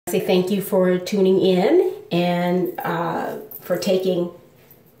Say thank you for tuning in and for taking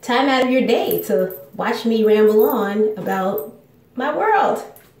time out of your day to watch me ramble on about my world.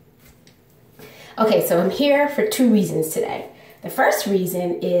 Okay, so I'm here for two reasons today. The first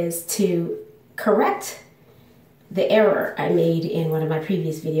reason is to correct the error I made in one of my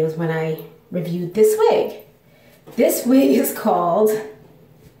previous videos when I reviewed this wig. This wig is called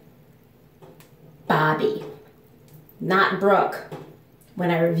Bobbi, not Brooke. When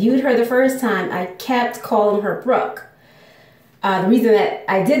I reviewed her the first time, I kept calling her Brooke. The reason that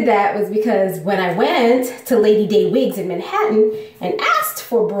I did that was because when I went to Lady Day Wigs in Manhattan and asked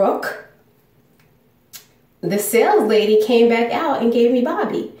for Brooke, the sales lady came back out and gave me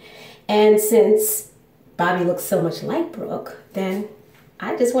Bobbi. And since Bobbi looks so much like Brooke, then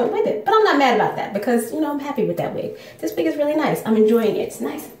I just went with it. But I'm not mad about that because, you know, I'm happy with that wig. This wig is really nice. I'm enjoying it. It's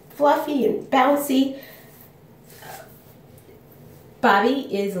nice, fluffy and bouncy. Bobbi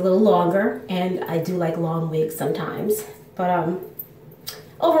is a little longer, and I do like long wigs sometimes. But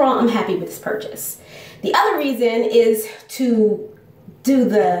overall, I'm happy with this purchase. The other reason is to do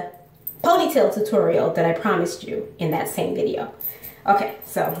the ponytail tutorial that I promised you in that same video. Okay,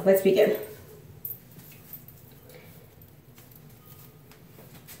 so let's begin.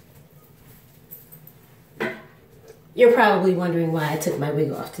 You're probably wondering why I took my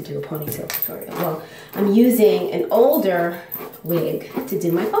wig off to do a ponytail tutorial. Well, I'm using an older wig to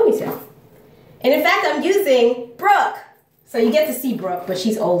do my ponytail. And in fact, I'm using Brooke. So you get to see Brooke, but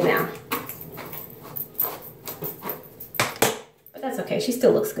she's old now. But that's okay, she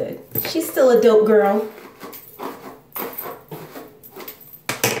still looks good. She's still a dope girl.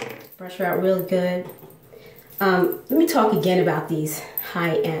 Brush her out real good. Let me talk again about these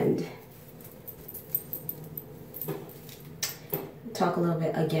high-end. Talk a little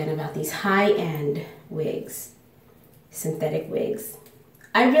bit again about these high-end wigs, synthetic wigs.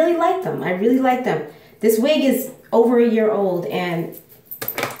 I really like them. I really like them. This wig is over a year old and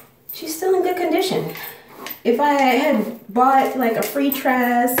she's still in good condition. If I had bought like a Free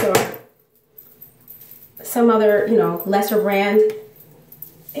Tress or some other, you know, lesser brand,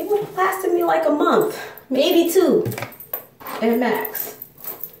 it would have lasted me like a month, maybe two at max.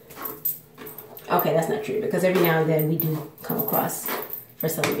 Okay, that's not true because every now and then we do come across, for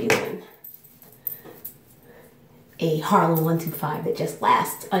some reason, a Harlem 125 that just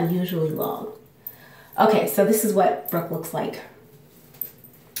lasts unusually long. Okay, so this is what Brooke looks like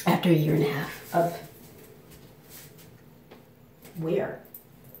after a year and a half of wear.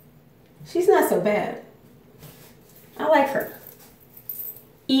 She's not so bad. I like her.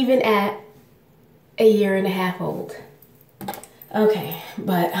 Even at a year and a half old. Okay,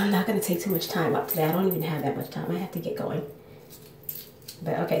 but I'm not going to take too much time up today. I don't even have that much time. I have to get going.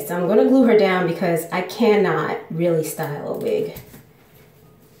 But okay, so I'm going to glue her down because I cannot really style a wig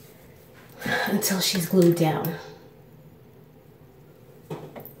until she's glued down.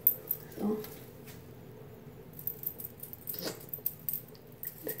 So,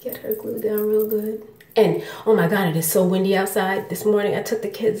 let's get her glued down real good. And oh my God, it is so windy outside. This morning I took the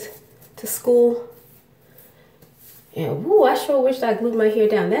kids to school. And woo, I sure wished I glued my hair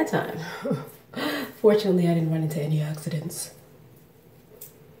down that time. Fortunately, I didn't run into any accidents.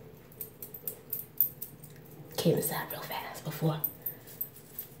 Came inside real fast before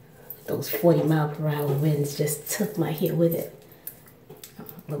those 40-mile-per-hour winds just took my hair with it. A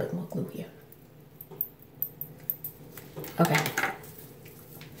little bit more glue here. Okay.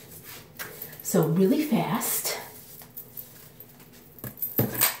 So really fast.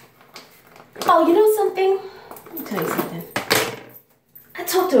 Oh, you know something? Let me tell you something. I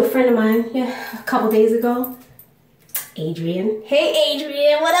talked to a friend of mine, a couple days ago. Adrian. Hey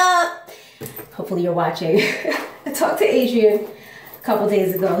Adrian, what up? Hopefully you're watching. I talked to Adrian a couple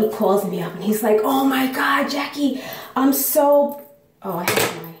days ago. He calls me up and he's like, oh my God, Jackie, I'm so... Oh, I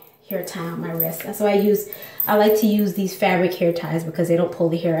have my hair tie on my wrist. That's why I like to use these fabric hair ties because they don't pull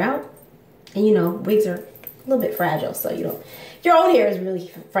the hair out. And you know, wigs are a little bit fragile, so you don't... Your own hair is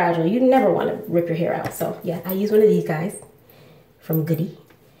really fragile. You never want to rip your hair out. So yeah, I use one of these guys from Goody.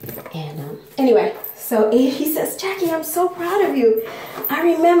 And anyway, so he says, Jackie, I'm so proud of you. I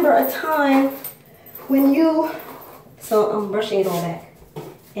remember a time when you... So I'm brushing it all back.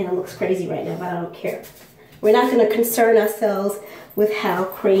 And it looks crazy right now, but I don't care. We're not going to concern ourselves with how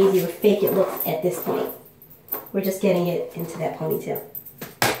crazy or fake it looks at this point. We're just getting it into that ponytail.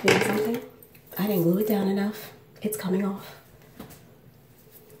 You know something? I didn't glue it down enough. It's coming off.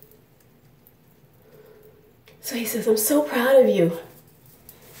 So he says, I'm so proud of you.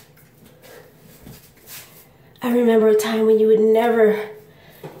 I remember a time when you would never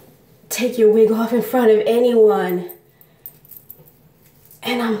take your wig off in front of anyone.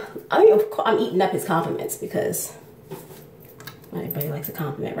 And I mean, of course, I'm eating up his compliments because everybody likes a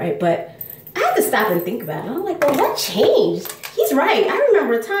compliment, right? But I had to stop and think about it. I'm like, well, what changed? He's right. I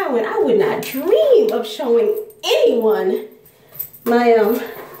remember a time when I would not dream of showing anyone my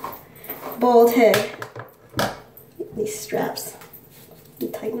bald head. These straps. Let me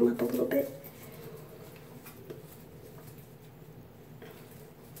tighten them up a little bit.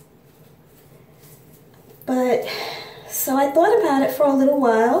 But, so I thought about it for a little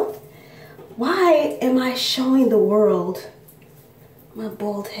while. Why am I showing the world my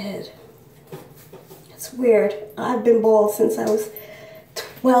bald head? It's weird. I've been bald since I was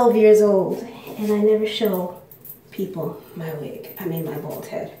 12 years old, and I never show people my wig. I mean my bald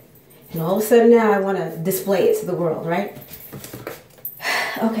head. And all of a sudden now I want to display it to the world, right?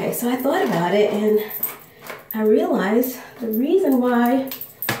 Okay, so I thought about it, and I realized the reason why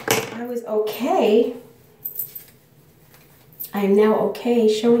I was okay, I am now okay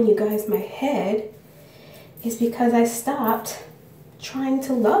showing you guys my head, is because I stopped trying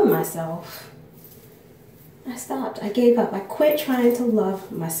to love myself. I stopped. I gave up. I quit trying to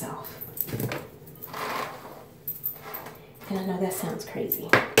love myself. And I know that sounds crazy,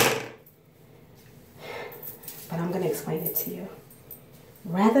 but I'm going to explain it to you.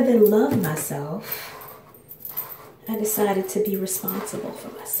 Rather than love myself, I decided to be responsible for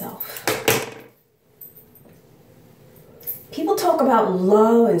myself. People talk about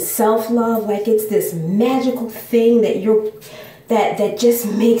love and self-love like it's this magical thing that just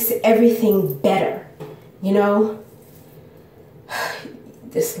makes everything better. You know,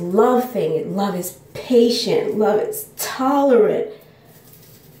 this love thing, love is patient, love is tolerant,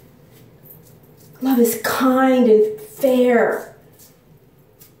 love is kind and fair.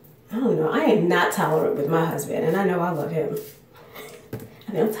 I don't know, I am not tolerant with my husband, and I know I love him.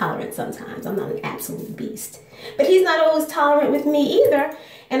 I mean, I'm tolerant sometimes, I'm not an absolute beast. But he's not always tolerant with me either,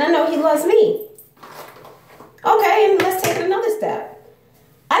 and I know he loves me. Okay, and let's take it another step.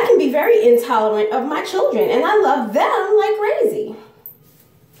 I can be very intolerant of my children, and I love them like crazy.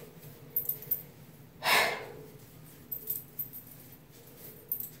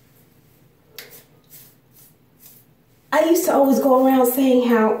 I used to always go around saying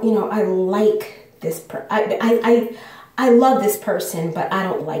how, you know, I like this I love this person, but I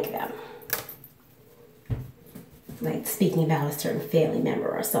don't like them. Like speaking about a certain family member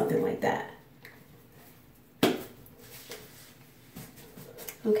or something like that.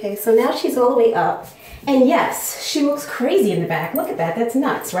 Okay, so now she's all the way up. And yes, she looks crazy in the back. Look at that, that's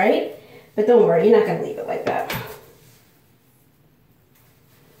nuts, right? But don't worry, you're not gonna leave it like that.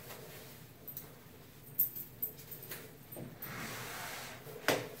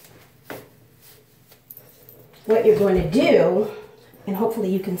 What you're going to do, and hopefully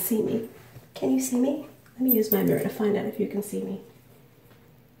you can see me. Can you see me? Let me use my mirror to find out if you can see me.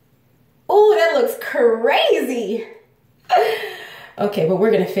 Oh, that looks crazy. Okay, but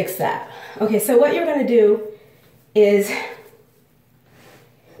we're gonna fix that. Okay, so what you're gonna do is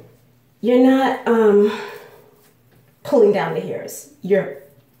you're not pulling down the hairs. You're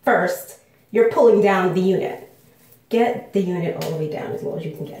pulling down the unit. Get the unit all the way down as low as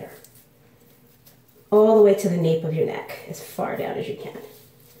you can get her. All the way to the nape of your neck, as far down as you can.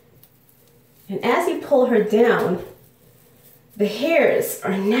 And as you pull her down, the hairs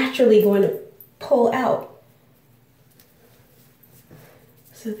are naturally going to pull out.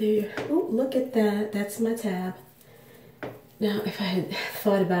 So there, oh, look at that, that's my tab. Now, if I had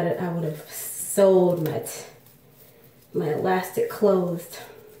thought about it, I would have sewed my elastic closed.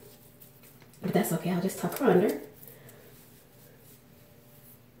 But that's okay, I'll just tuck her under.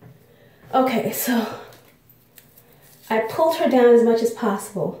 Okay, so I pulled her down as much as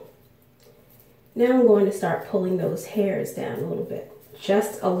possible. Now I'm going to start pulling those hairs down a little bit.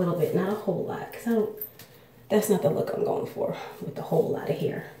 Just a little bit, not a whole lot, because that's not the look I'm going for with a whole lot of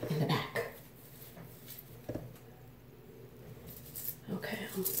hair in the back. Okay,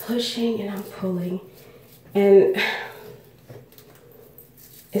 I'm pushing and I'm pulling, and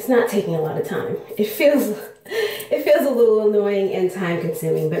it's not taking a lot of time. It feels a little annoying and time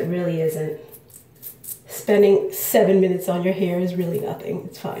consuming, but really isn't. Spending 7 minutes on your hair is really nothing.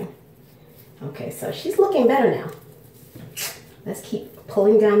 It's fine. Okay, so she's looking better now. Let's keep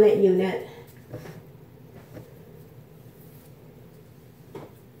pulling down that unit.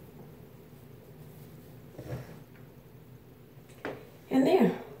 And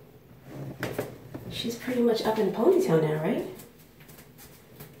there. She's pretty much up in a ponytail now, right?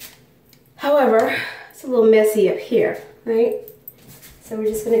 However, it's a little messy up here, right? So we're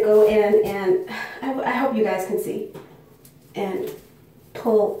just gonna go in and, I hope you guys can see, and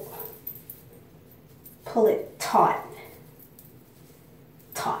pull it taut.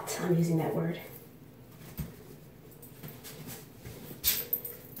 taut. I'm using that word.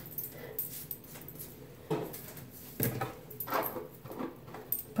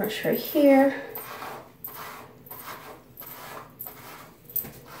 Brush her hair.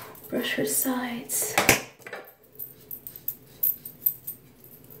 Brush her sides.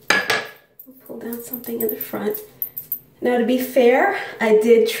 Pull down something in the front. Now, to be fair, I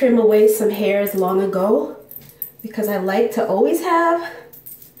did trim away some hairs long ago because I like to always have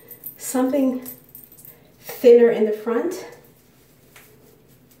something thinner in the front.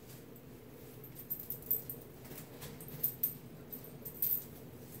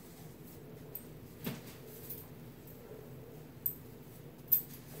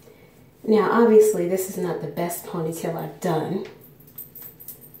 Now, obviously, this is not the best ponytail I've done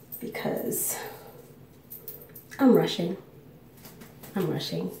because I'm rushing. I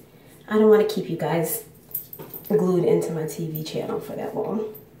don't want to keep you guys glued into my TV channel for that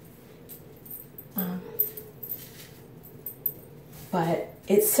long. But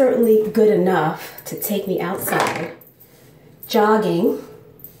it's certainly good enough to take me outside jogging,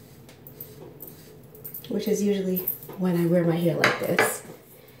 which is usually when I wear my hair like this.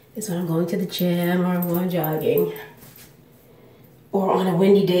 Is when I'm going to the gym or I'm going jogging, or on a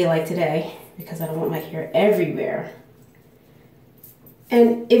windy day like today, because I don't want my hair everywhere.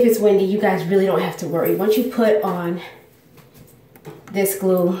 And if it's windy, you guys really don't have to worry. Once you put on this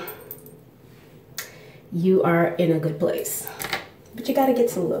glue, you are in a good place. But you gotta get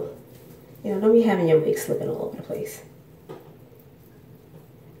some glue. You know, don't be having your wig slipping all over the place.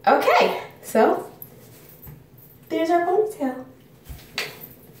 Okay, so there's our ponytail.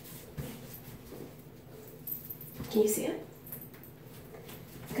 Can you see it?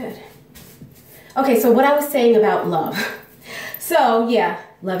 Good. Okay, so what I was saying about love. So yeah,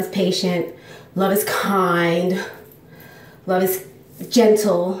 love is patient, love is kind, love is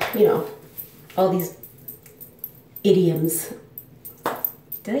gentle, you know, all these idioms.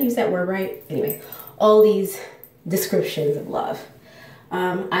 Did I use that word right? Anyway, all these descriptions of love.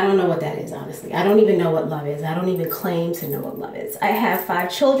 I don't know what that is, honestly. I don't even know what love is. I don't even claim to know what love is. I have 5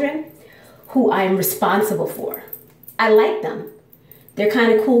 children who I am responsible for. I like them. They're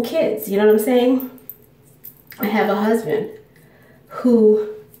kind of cool kids, you know what I'm saying? I have a husband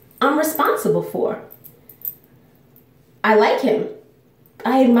who I'm responsible for. I like him.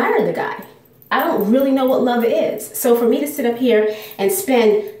 I admire the guy. I don't really know what love is. So for me to sit up here and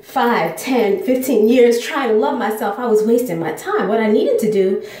spend 5, 10, 15 years trying to love myself, I was wasting my time. What I needed to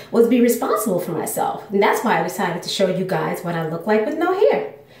do was be responsible for myself. And that's why I decided to show you guys what I look like with no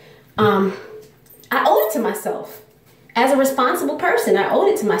hair. I owe it to myself. As a responsible person, I owed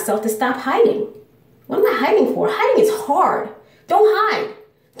it to myself to stop hiding. What am I hiding for? Hiding is hard. Don't hide.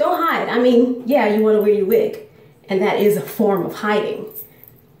 Don't hide. I mean, yeah, you want to wear your wig, and that is a form of hiding.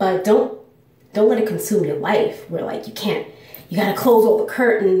 But don't let it consume your life where like you gotta close all the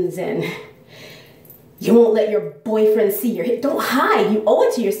curtains and you won't let your boyfriend see your hair. Don't hide. You owe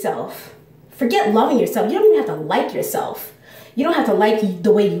it to yourself. Forget loving yourself. You don't even have to like yourself. You don't have to like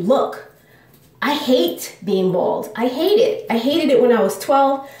the way you look. I hate being bald. I hate it. I hated it when I was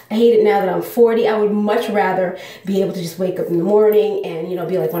 12. I hate it now that I'm 40. I would much rather be able to just wake up in the morning and, you know,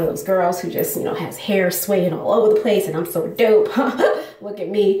 be like one of those girls who just, you know, has hair swaying all over the place and I'm so dope. Look at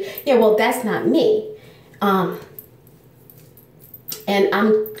me. Yeah, well, that's not me. And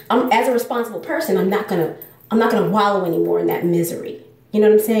I'm as a responsible person, I'm not gonna wallow anymore in that misery. You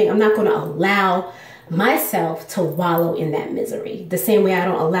know what I'm saying? I'm not gonna allow myself to wallow in that misery. The same way I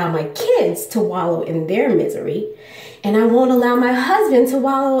don't allow my kids to wallow in their misery. And I won't allow my husband to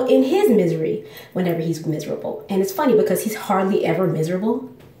wallow in his misery whenever he's miserable. And it's funny because he's hardly ever miserable.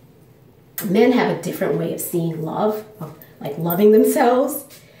 Men have a different way of seeing love, like loving themselves.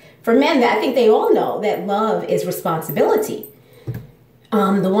 For men, I think they all know that love is responsibility.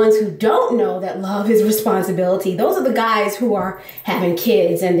 The ones who don't know that love is responsibility, those are the guys who are having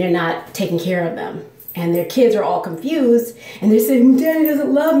kids and they're not taking care of them. And their kids are all confused and they're saying, Daddy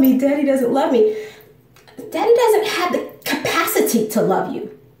doesn't love me, Daddy doesn't love me. Daddy doesn't have the capacity to love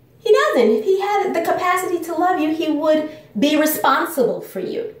you. He doesn't. If he had the capacity to love you, he would be responsible for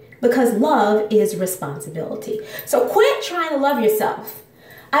you because love is responsibility. So quit trying to love yourself.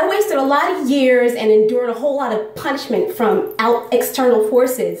 I wasted a lot of years and endured a whole lot of punishment from external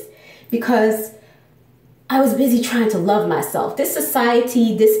forces because I was busy trying to love myself. This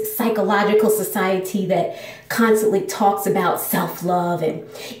society, this psychological society that constantly talks about self-love and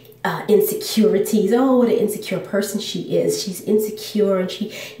insecurities. Oh, what an insecure person she is. She's insecure and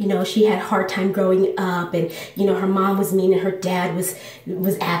she had a hard time growing up and, you know, her mom was mean and her dad was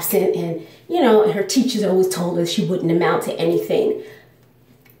absent and, you know, her teachers always told her she wouldn't amount to anything.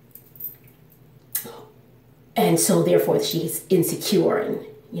 And so therefore she's insecure and,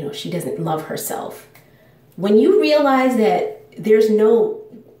 you know, she doesn't love herself. When you realize that there's no,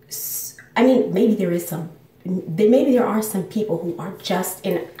 I mean, maybe there are some people who are just,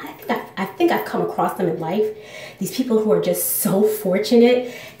 and I think I've come across them in life. These people who are just so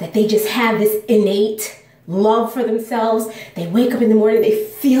fortunate that they just have this innate love for themselves. They wake up in the morning, they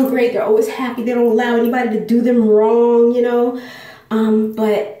feel great, they're always happy, they don't allow anybody to do them wrong, you know.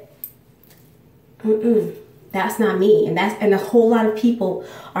 But that's not me, and a whole lot of people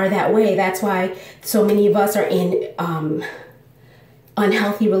are that way. That's why so many of us are in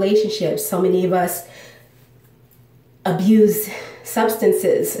unhealthy relationships. So many of us abuse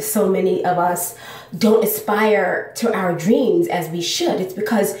substances. So many of us don't aspire to our dreams as we should. It's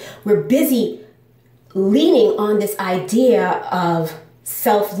because we're busy leaning on this idea of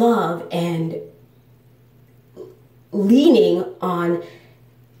self-love and leaning on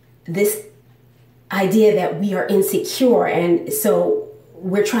this idea that we are insecure, and so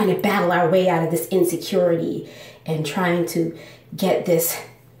we're trying to battle our way out of this insecurity and trying to get this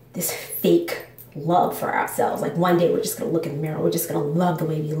fake love for ourselves. Like one day we're just gonna look in the mirror, we're just gonna love the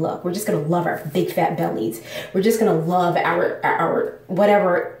way we look, we're just gonna love our big fat bellies, we're just gonna love our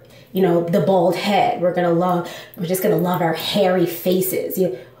whatever, you know, the bald head, we're just gonna love our hairy faces.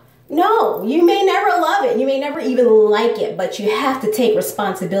 No, you may never love it. You may never even like it, but you have to take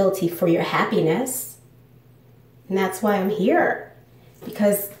responsibility for your happiness. And that's why I'm here,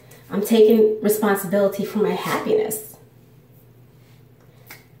 because I'm taking responsibility for my happiness.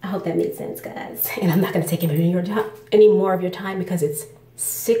 I hope that made sense, guys. And I'm not going to take any more of your time because it's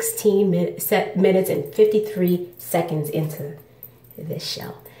 16 minutes and 53 seconds into this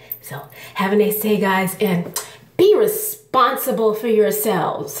show. So have a nice day, guys, and be responsible for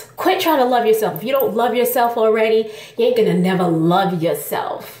yourselves. Quit trying to love yourself. If you don't love yourself already, you ain't gonna never love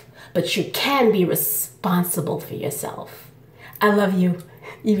yourself. But you can be responsible for yourself. I love you,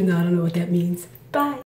 even though I don't know what that means. Bye.